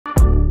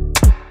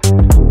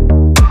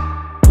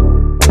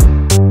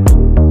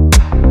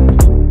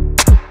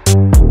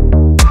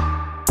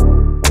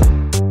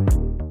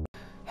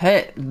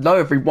Hello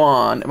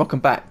everyone, and welcome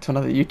back to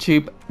another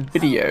YouTube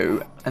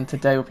video. And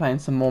today we're playing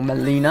some more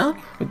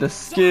Mileena with the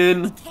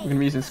skin. We're gonna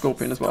be using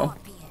Scorpion as well.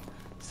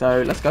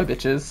 So let's go,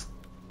 bitches.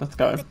 Let's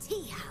go. The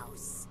tea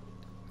house.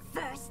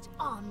 First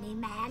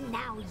Omni-Man,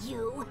 now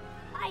you.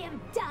 I am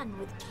done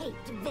with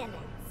caped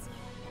villains.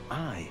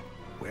 I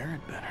wear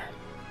it better.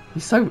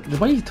 He's so, the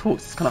way he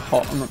talks is kind of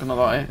hot. I'm not gonna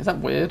lie. Is that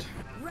weird?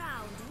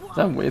 Is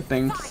that a weird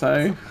thing to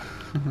say?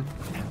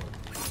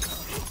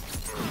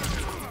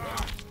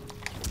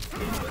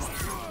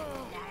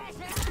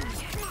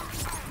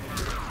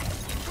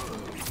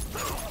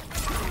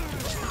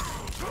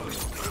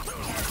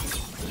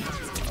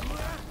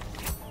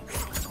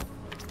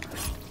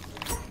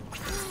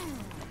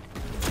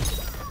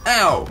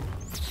 Ow!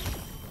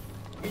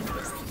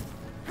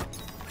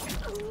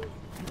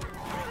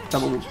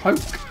 Double poke.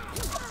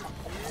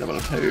 Double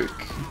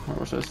poke. What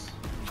was this?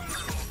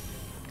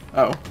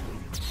 Oh.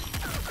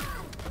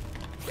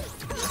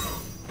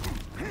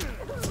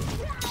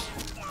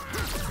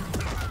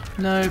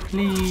 No,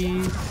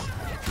 please.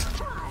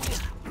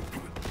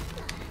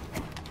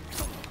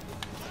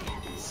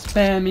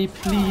 Spare me,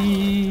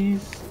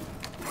 please.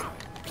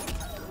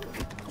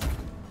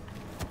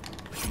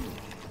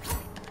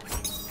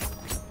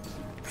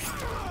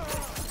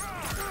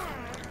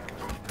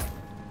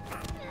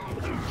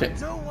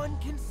 No one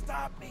can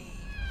stop me.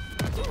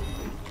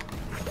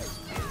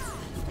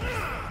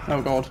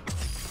 Oh god.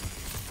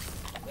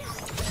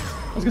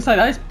 I was gonna say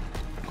that is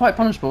quite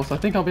punishable, so I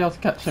think I'll be able to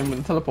catch him with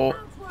a teleport.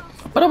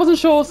 But I wasn't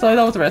sure, so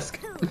that was a risk.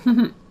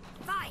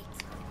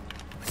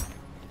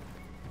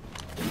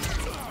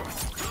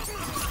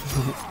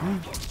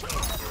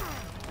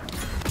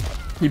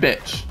 You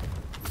bitch.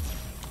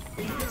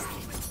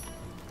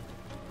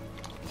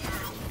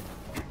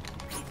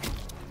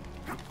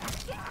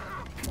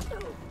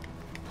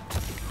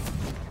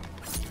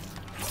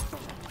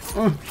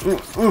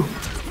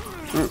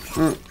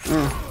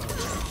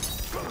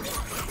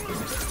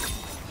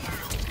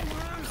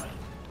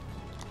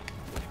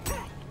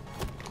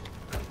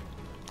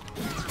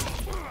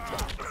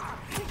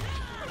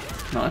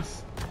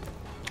 Nice.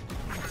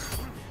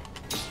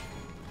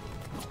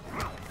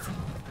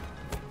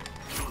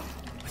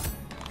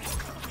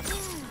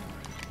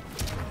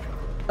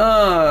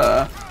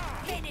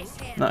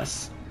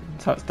 Nice.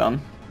 That's how it's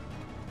done.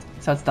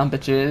 That's how it's done,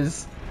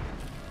 bitches.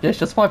 Yeah, it's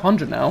just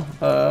 500 now.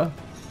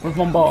 With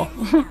one bar.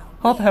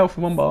 Half a health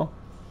for one bar.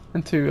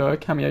 And two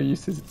cameo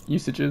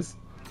usages.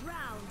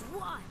 Round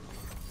one,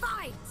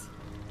 fight!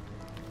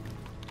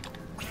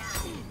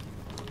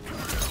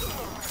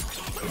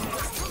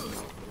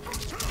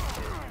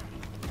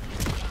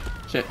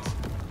 Shit.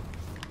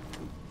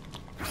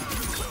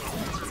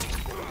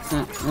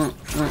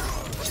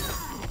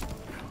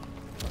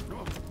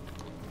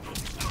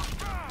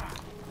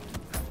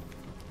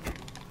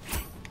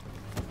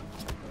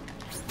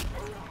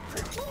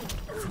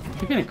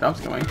 Keep getting grabs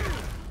going.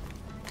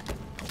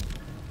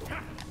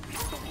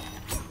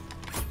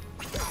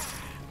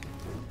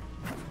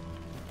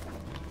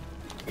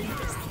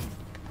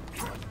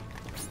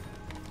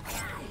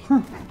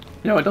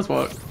 You know, it does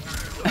work.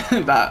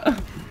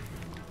 That.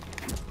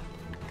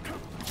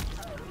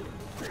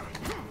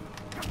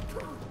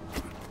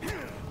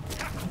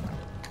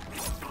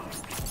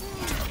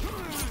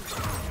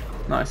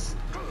 Nice.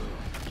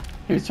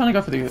 He was trying to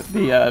go for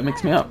the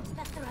mix me up.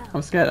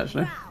 I'm scared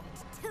actually.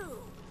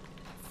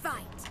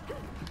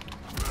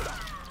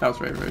 That was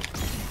very rude.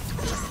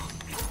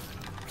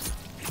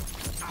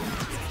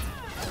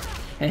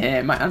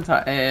 Hehe, my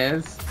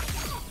anti-airs.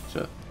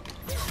 Shit.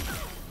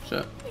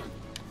 Shit.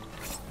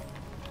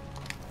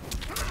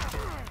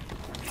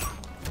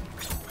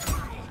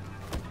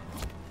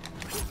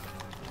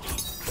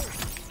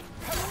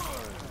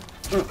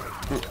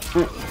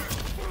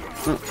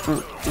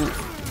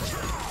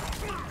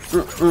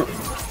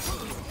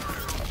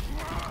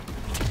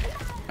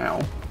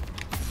 Ow.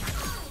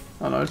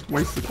 Oh no, I just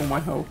wasted all my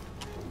health.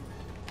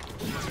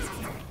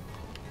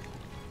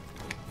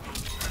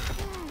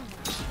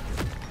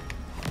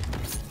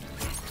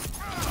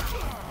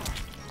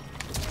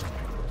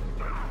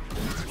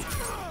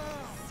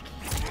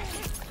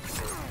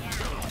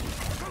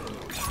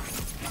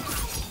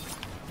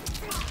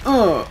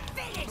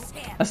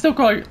 I still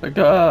got like,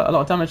 a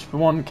lot of damage for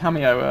one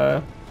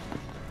cameo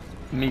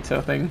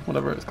meter thing,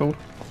 whatever it's called.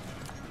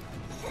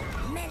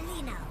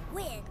 Mileena,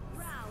 win.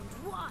 Round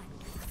one,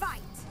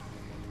 fight!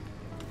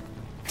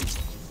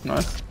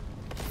 Nice.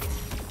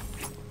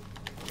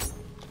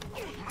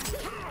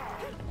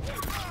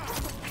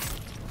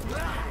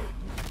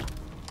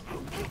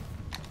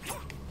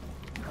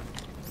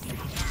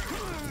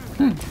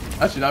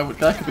 Actually,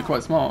 that could be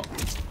quite smart.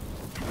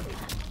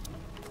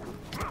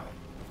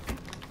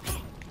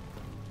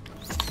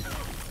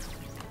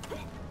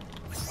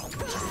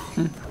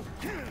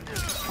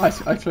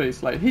 Actually,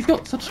 it's like he's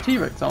got such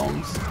T-Rex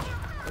arms.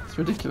 It's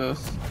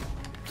ridiculous.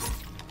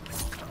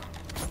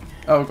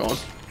 Oh god.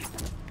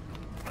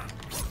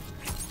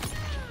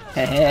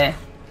 Hehe.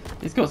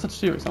 He's got such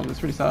T-Rex arms.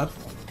 It's really sad.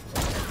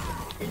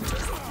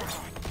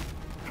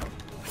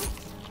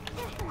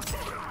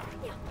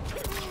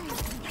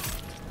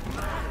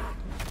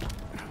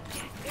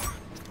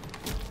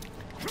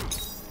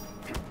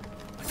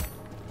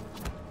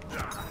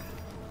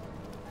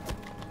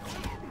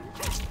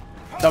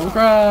 Double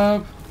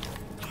grab.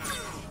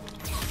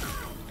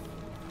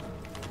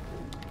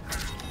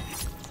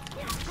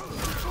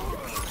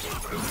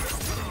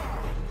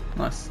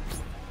 Nice.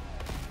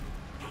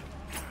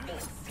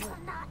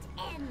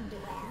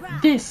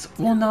 This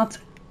will not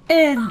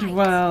end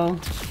well.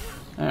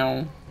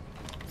 Ow.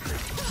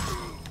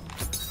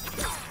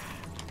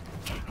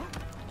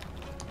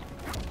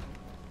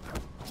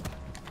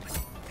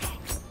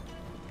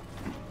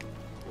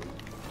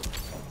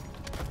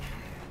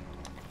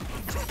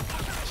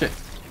 Shit.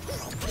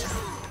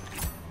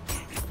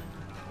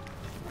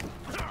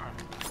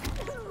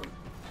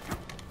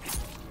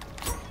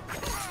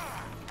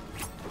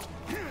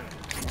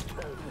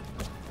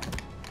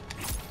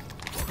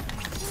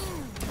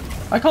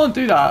 I can't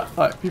do that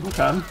like people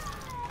can.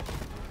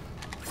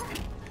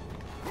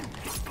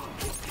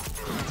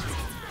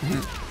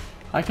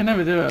 I can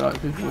never do it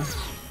like people.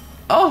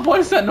 Oh, why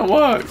does that not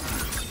work?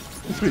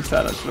 It's pretty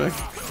sad actually.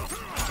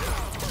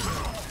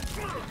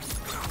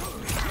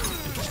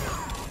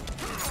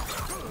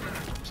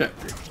 Shit.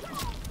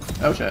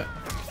 Oh shit.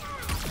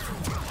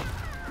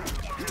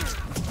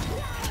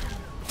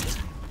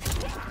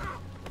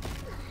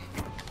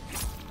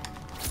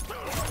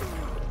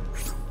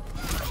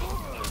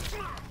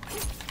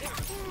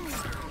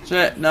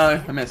 Shit,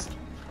 no, I missed.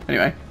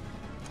 Anyway.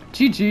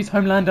 GG's,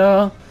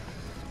 Homelander.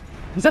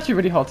 He's actually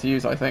really hard to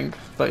use, I think,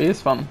 but he is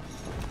fun.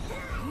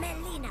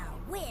 Mileena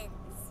wins.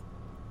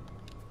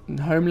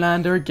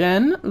 Homelander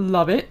again.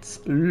 Love it.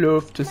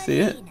 Love to see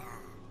it.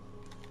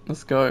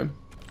 Let's go.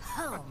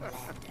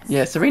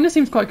 Yeah, Serena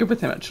seems quite good with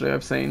him, actually,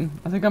 I've seen.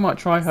 I think I might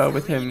try her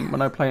with him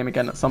when I play him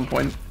again at some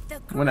point.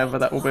 Whenever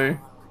that will be.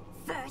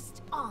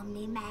 First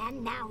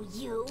Omni-Man, now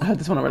you. I heard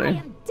this one already.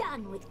 I am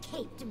done with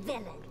caped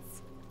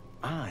villains.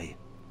 I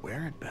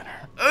wear it better.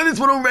 Oh, this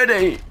one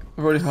already!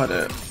 I've already heard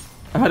it.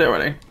 I've heard it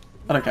already.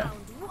 I don't care.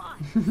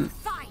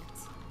 Fight.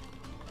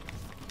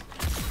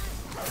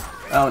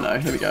 Oh no,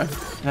 here we go.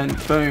 And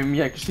boom,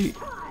 yeah, 'cause she...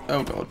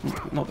 Oh god,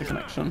 not the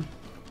connection.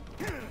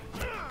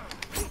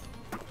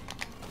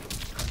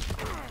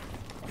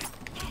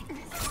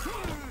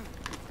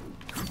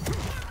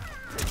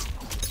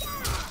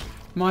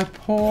 My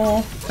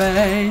poor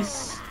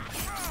face.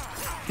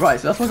 Right,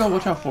 so that's what I gotta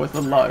watch out for is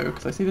the low,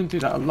 because I see them do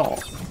that a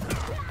lot.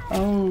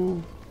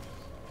 Oh.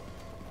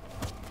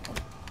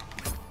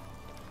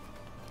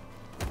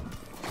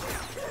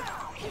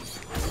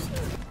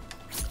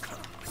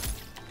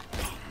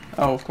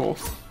 Oh, of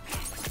course.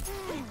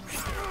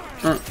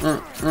 Ooh.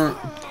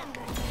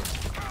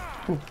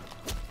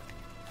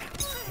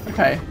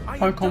 Okay,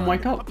 Pokemon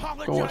wake up.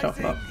 Go watch out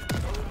for that.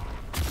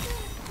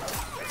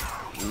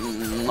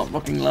 Not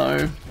looking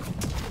low.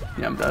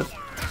 Yeah, I'm dead.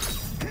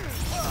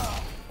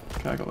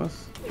 Okay, I got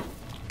this.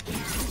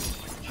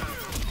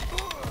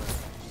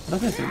 I don't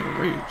think it's even gonna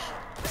reach.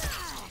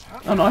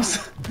 Oh,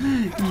 nice.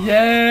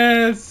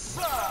 Yes!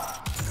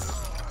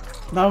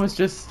 That was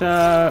just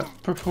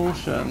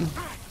precaution.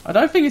 I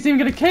don't think it's even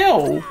gonna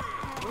kill!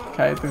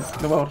 Okay,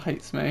 the world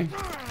hates me.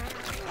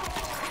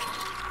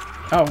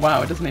 Oh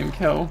wow, it doesn't even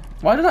kill.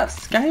 Why did that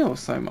scale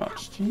so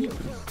much?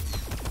 Jesus.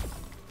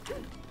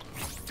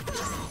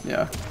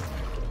 Yeah.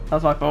 That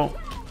was my fault.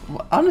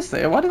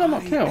 Honestly, why did that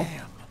not kill?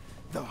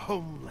 The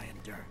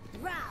Homelander.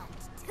 Round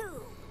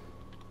 2.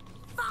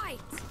 Fight.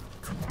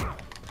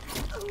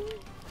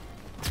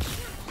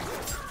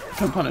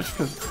 Can't punish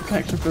because the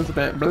connection feels a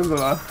bit blah blah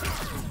blah.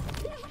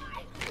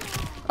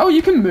 Oh,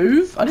 you can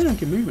move? I didn't know you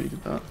could move when you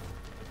did that.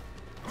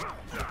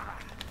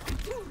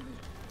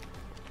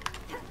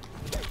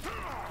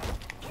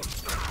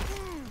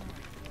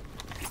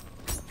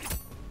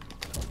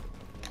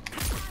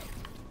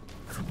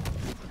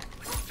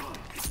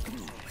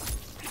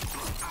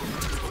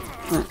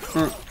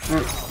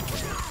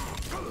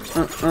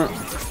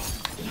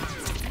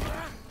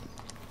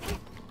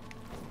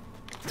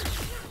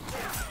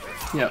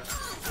 Yep.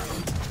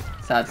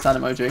 Sad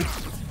emoji.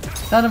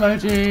 Sad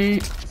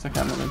emoji! It's okay,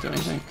 I'm not gonna do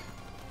anything.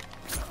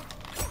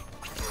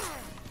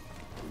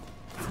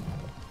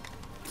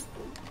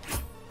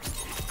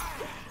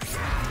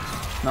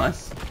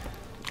 Nice.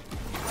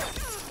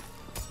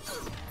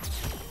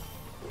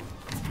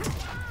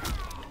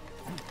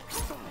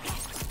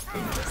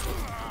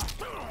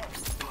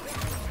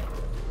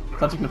 I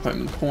was actually gonna put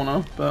him in the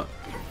corner, but...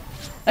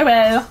 Oh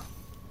well!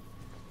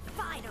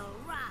 Final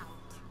round.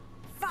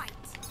 Fight.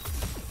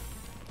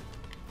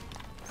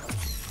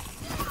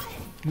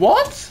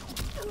 What? I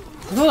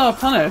thought that would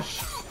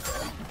punish.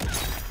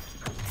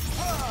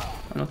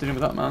 I'm not dealing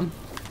with that, man.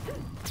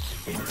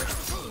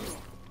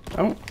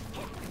 Oh.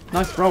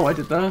 Nice roll I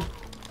did there.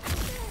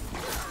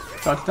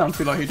 Tried to down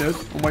too like he did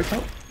and wake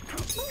up.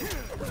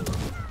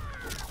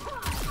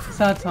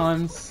 Sad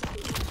times.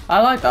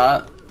 I like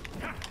that.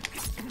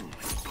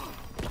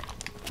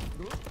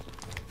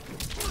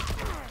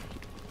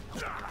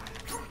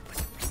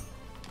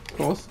 Of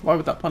course. Why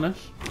would that punish?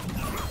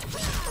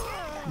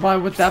 Why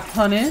would that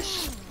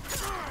punish?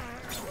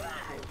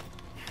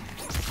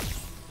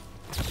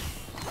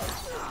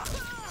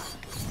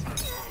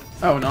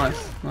 Oh,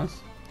 nice. Nice.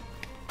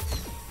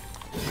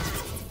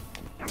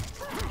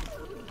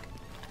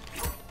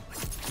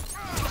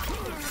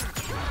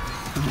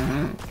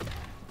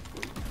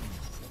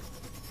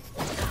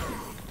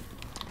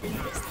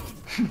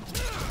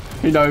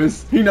 He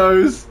knows. He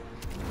knows.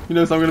 He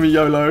knows I'm gonna be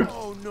YOLO.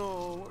 Oh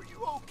no, are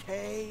you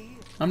okay?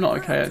 I'm not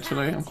okay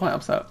actually. I'm quite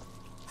upset.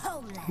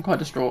 I'm quite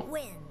distraught.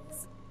 Wins.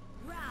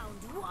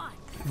 Round 1.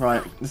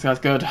 Right, this guy's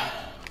good.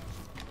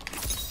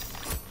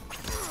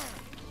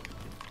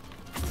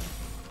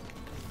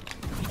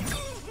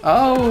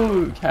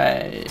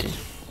 Okay.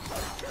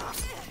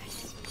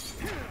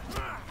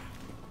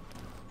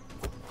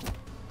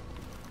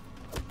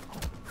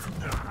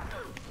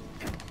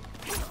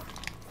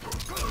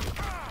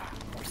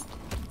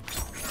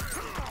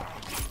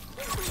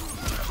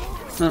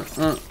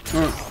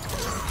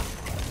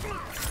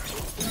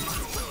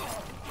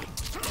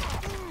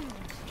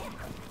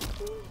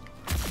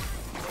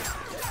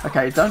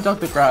 Okay, don't duck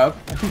the grab.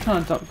 I keep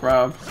trying to duck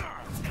grabs.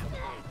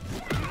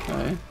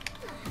 Okay.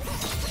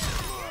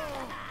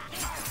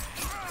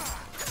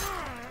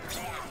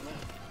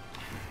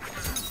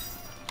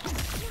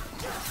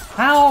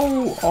 How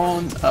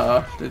on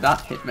earth did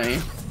that hit me?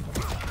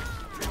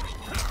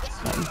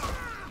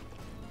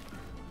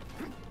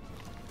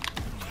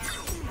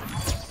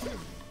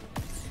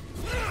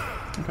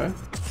 Okay.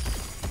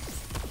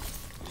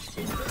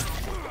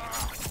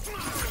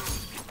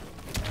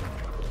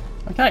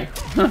 Okay.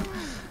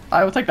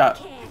 I will take that.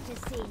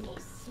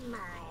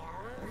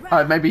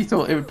 Maybe he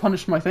thought it would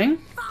punish my thing?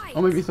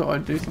 Or maybe he thought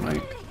I'd do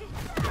something.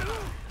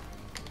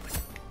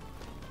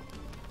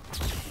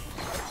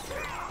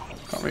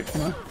 Can't reach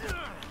from there.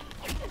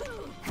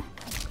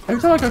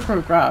 Every time I go for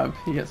a grab,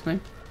 he gets me.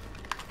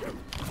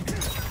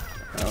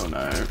 Oh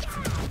no.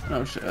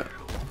 Oh shit.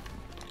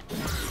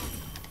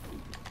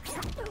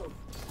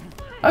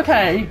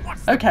 Okay,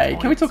 okay,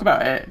 can we talk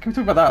about it? Can we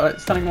talk about that like,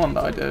 stunning one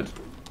that I did?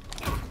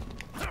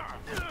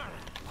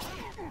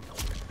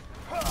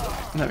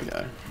 There we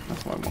go.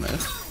 That's what I wanted.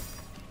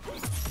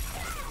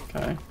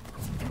 Okay.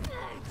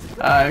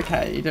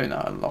 Okay, you're doing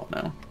that a lot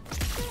now.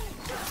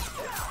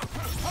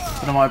 I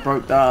don't know why I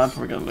broke that. I'm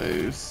probably gonna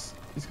lose.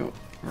 He's got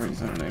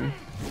rezoning.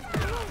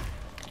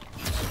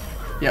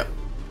 Yep.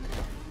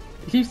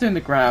 He keeps doing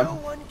the grab. No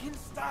one can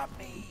stop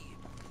me.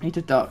 I need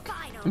to duck.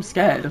 I'm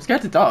scared. I'm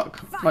scared to duck.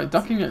 Like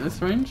ducking at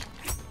this range.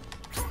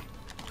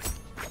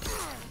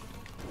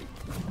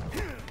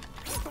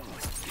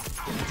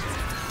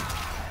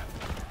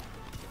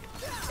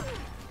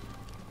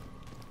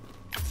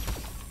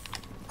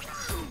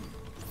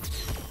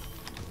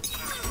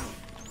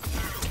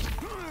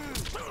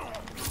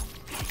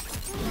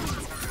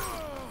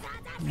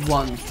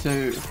 One,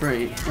 two,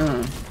 three.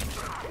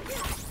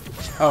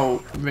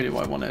 Oh, really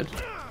what I wanted.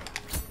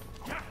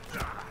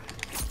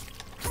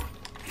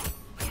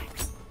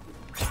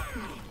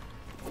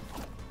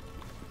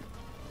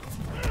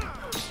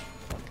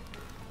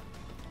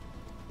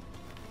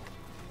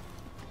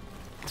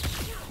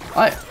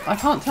 I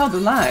can't tell the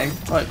lag.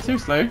 Like, too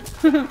slow.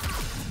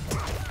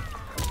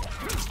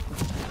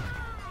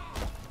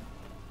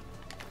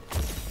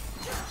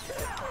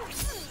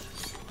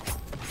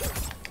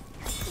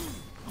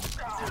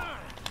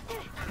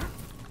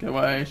 Get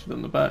away, she's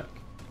on the back.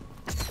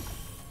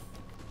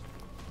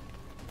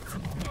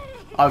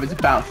 I was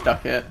about to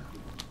duck it.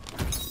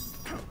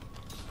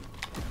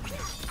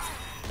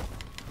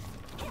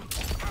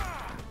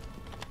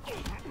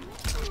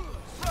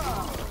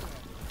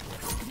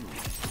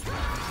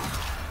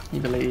 He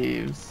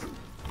believes.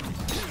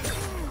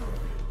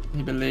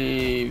 He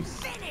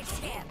believes.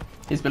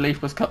 His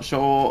belief was cut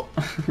short.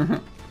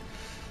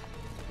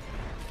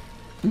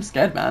 I'm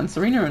scared, man.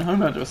 Serena and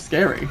Homelander are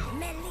scary.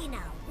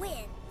 Mileena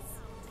wins.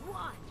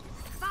 1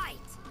 fight.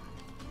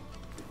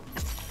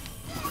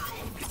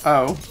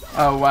 Oh.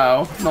 Oh,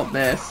 wow. Not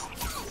this.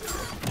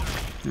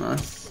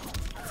 Nice.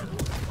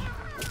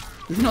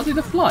 Does he not do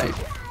the flight?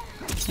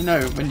 You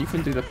know, when you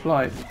can do the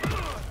flight.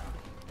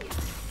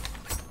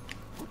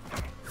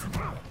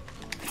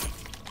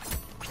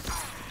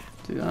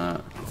 Do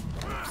that.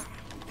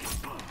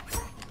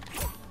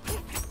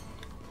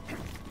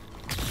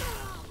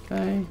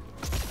 Okay.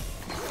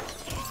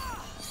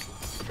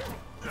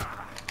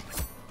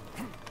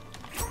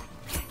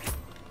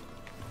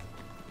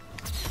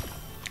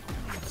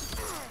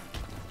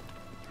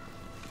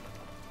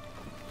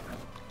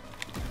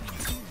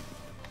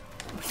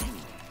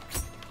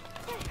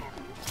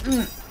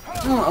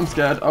 Oh, I'm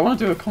scared. I want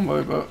to do a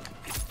combo, but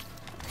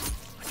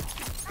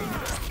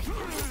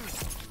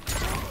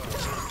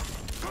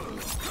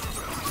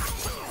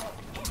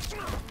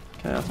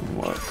okay, that doesn't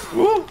work.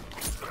 Woo!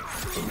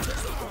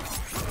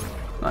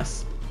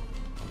 Nice.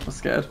 I'm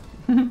scared.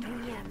 I'm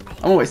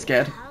always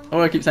scared.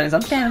 All I keep saying is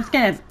I'm scared. I'm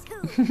scared.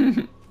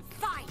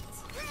 Fight.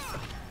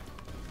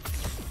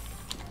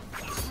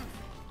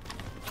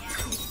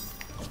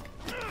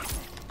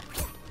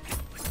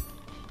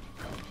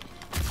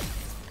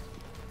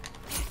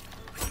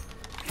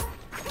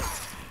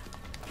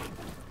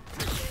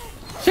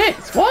 Shit!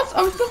 What?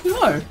 I was looking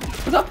low.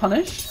 Was that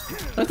punish?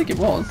 I don't think it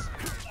was.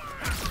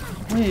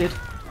 Weird.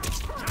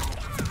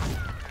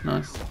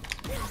 Nice.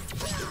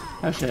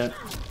 Oh shit.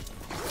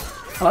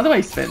 I like the way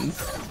he spins.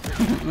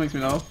 It makes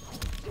me laugh.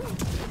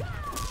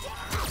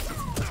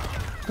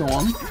 Go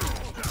on.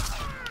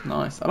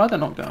 Nice. I like that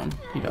knockdown.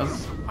 He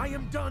does. I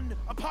am done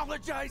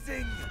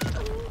apologizing.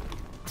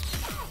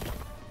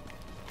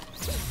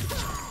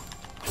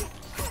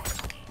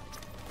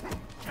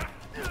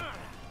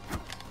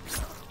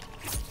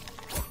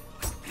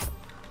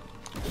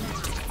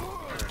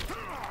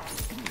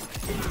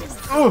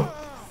 Oh!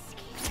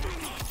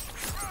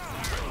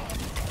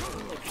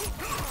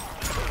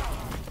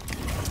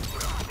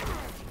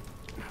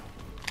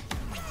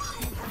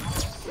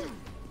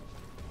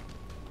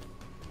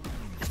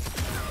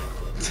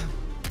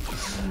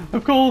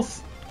 Of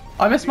course,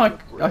 I missed my.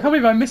 I can't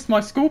believe I missed my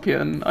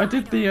scorpion. I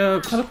did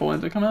the teleport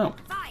and it didn't come out.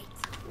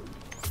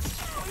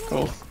 Of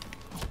course.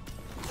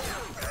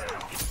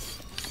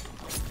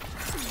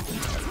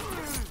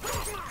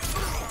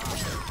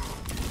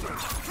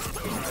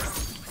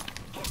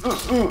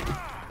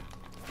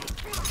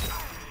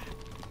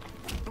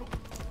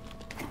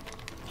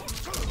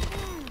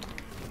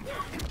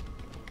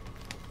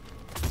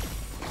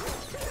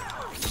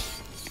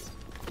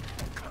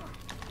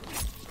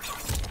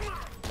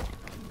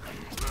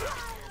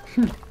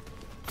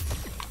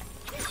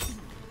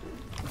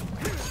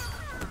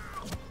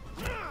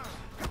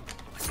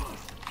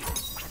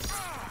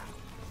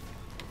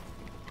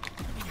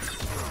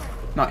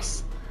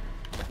 Nice.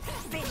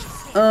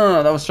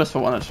 Oh, that was a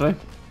stressful one actually.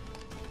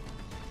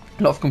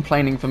 A lot of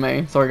complaining for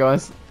me. Sorry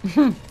guys.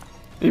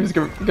 He was a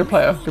good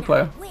player. Good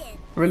player.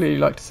 Really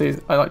like to see.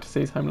 I like to see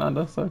his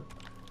Homelander. So.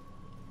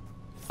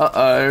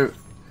 Uh-oh.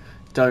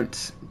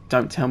 Don't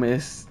tell me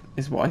this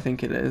is what I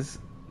think it is.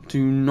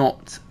 Do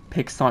not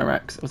pick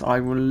Cyrax, or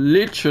I will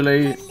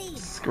literally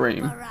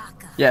scream.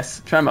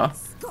 Yes, Tremor.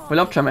 We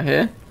love Tremor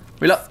here.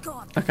 We love.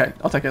 Okay,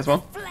 I'll take it as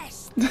well.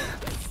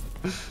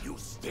 You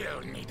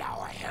still need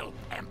our help,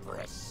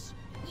 Empress.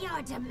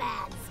 Your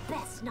demands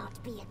best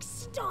not be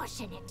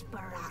extortionate,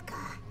 Baraka.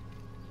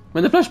 We're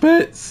in the flesh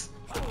pits.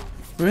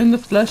 We're in the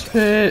flesh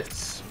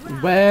pits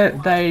where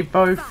they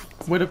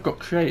both would have got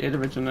created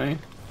originally.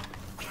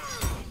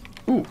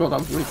 Oh god, that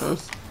was really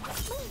close.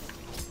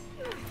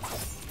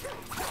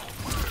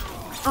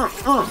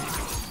 Oh.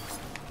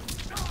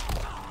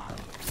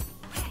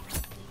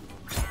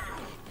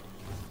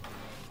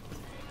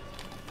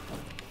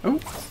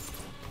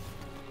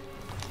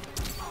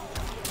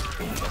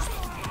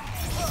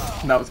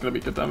 That was going to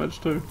be good damage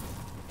too.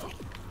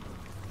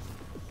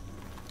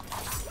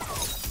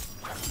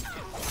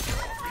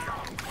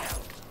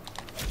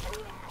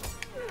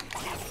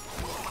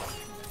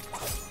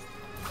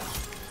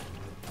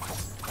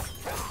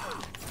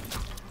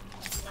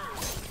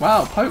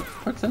 Wow,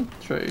 poke's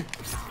entry.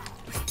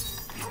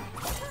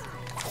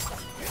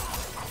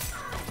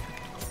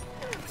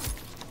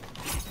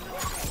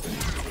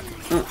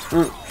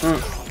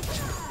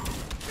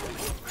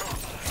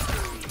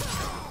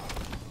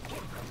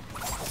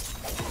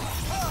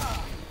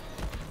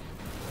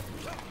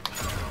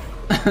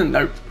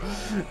 Nope.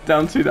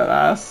 Down to that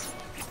ass.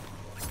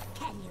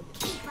 Can you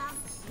keep up?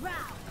 Round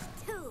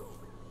 2.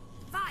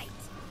 Fight.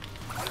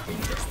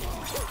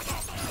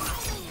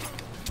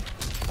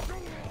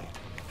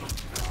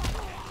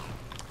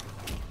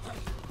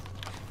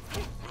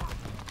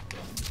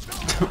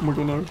 Oh my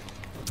god, no.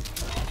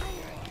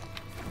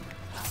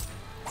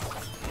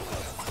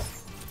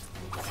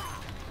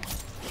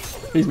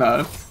 He's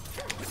mad.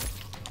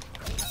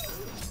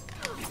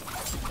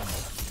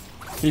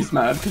 He's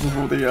mad because of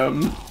all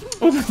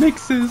the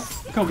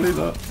mixes. Can't believe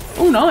that.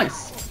 Oh,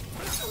 nice.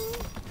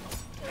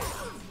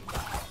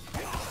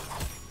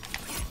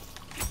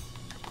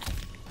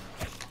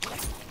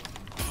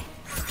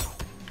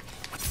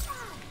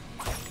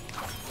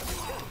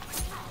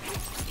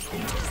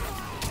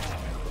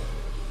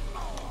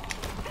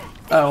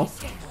 Oh.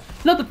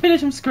 Not the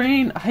finish him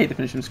screen. I hate the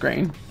finish him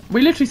screen.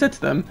 We literally said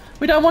to them,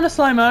 we don't want a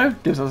slow-mo.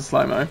 Gives us a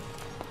slow-mo.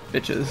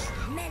 Bitches.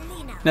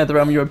 Mileena.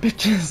 Netherrealm, you're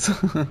bitches.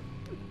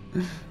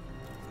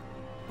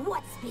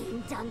 What's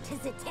being done to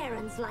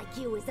Zaterrans like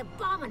you is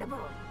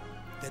abominable.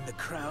 Then the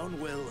crown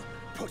will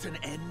put an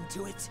end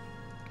to it.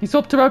 He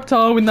swapped to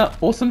Reptile in that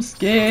awesome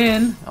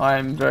skin.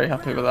 I'm very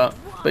happy with that.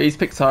 But he's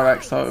picked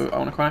Cyrax, so I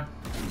want to cry.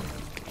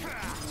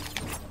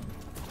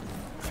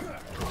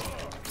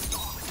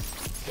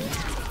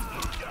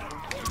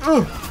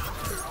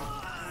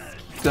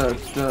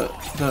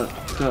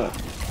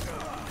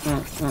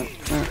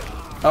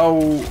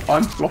 Oh,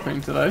 I'm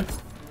flopping today.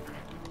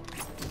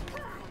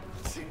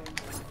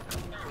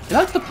 He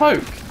likes the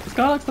poke. This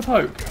guy likes the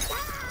poke.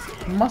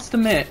 I must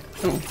admit.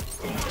 Ooh.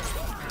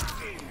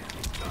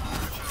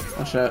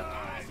 Oh shit.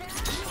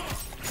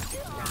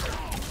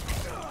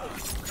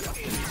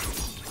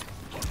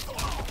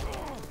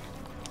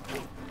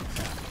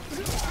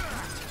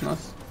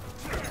 Nice.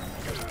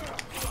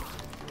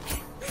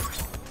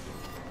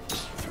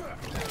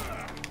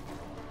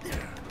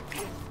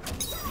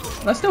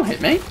 That still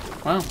hit me?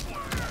 Wow.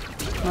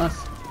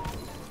 Nice.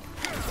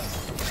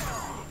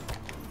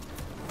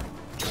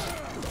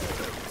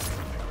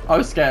 I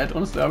was scared,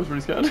 honestly, I was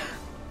really scared.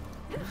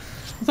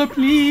 So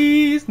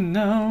please,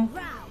 no.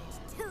 Round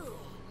 2.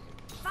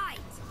 Fight.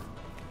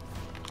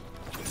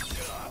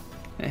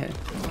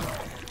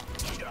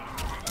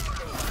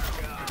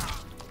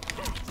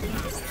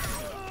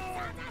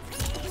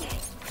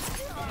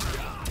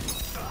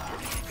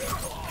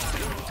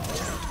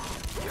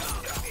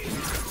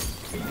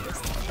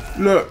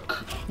 Look,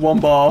 1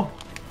 bar.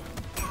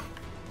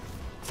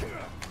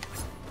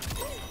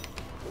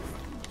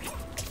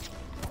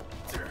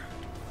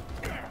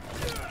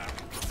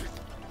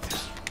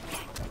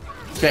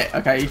 Shit,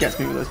 okay, he gets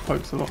me with those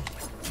pokes a lot.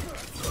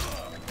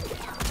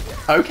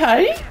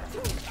 Okay!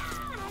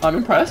 I'm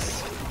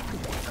impressed.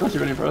 I'm actually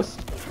really impressed.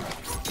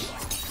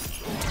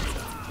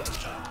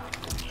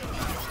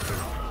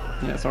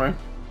 Yeah, sorry.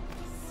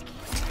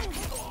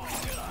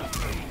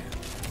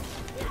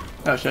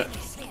 Oh shit.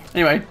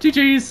 Anyway,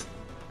 GG's!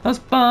 That was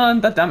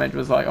fun! That damage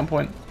was like on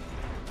point.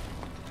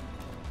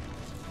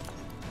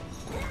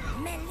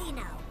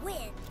 Mileena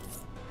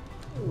wins.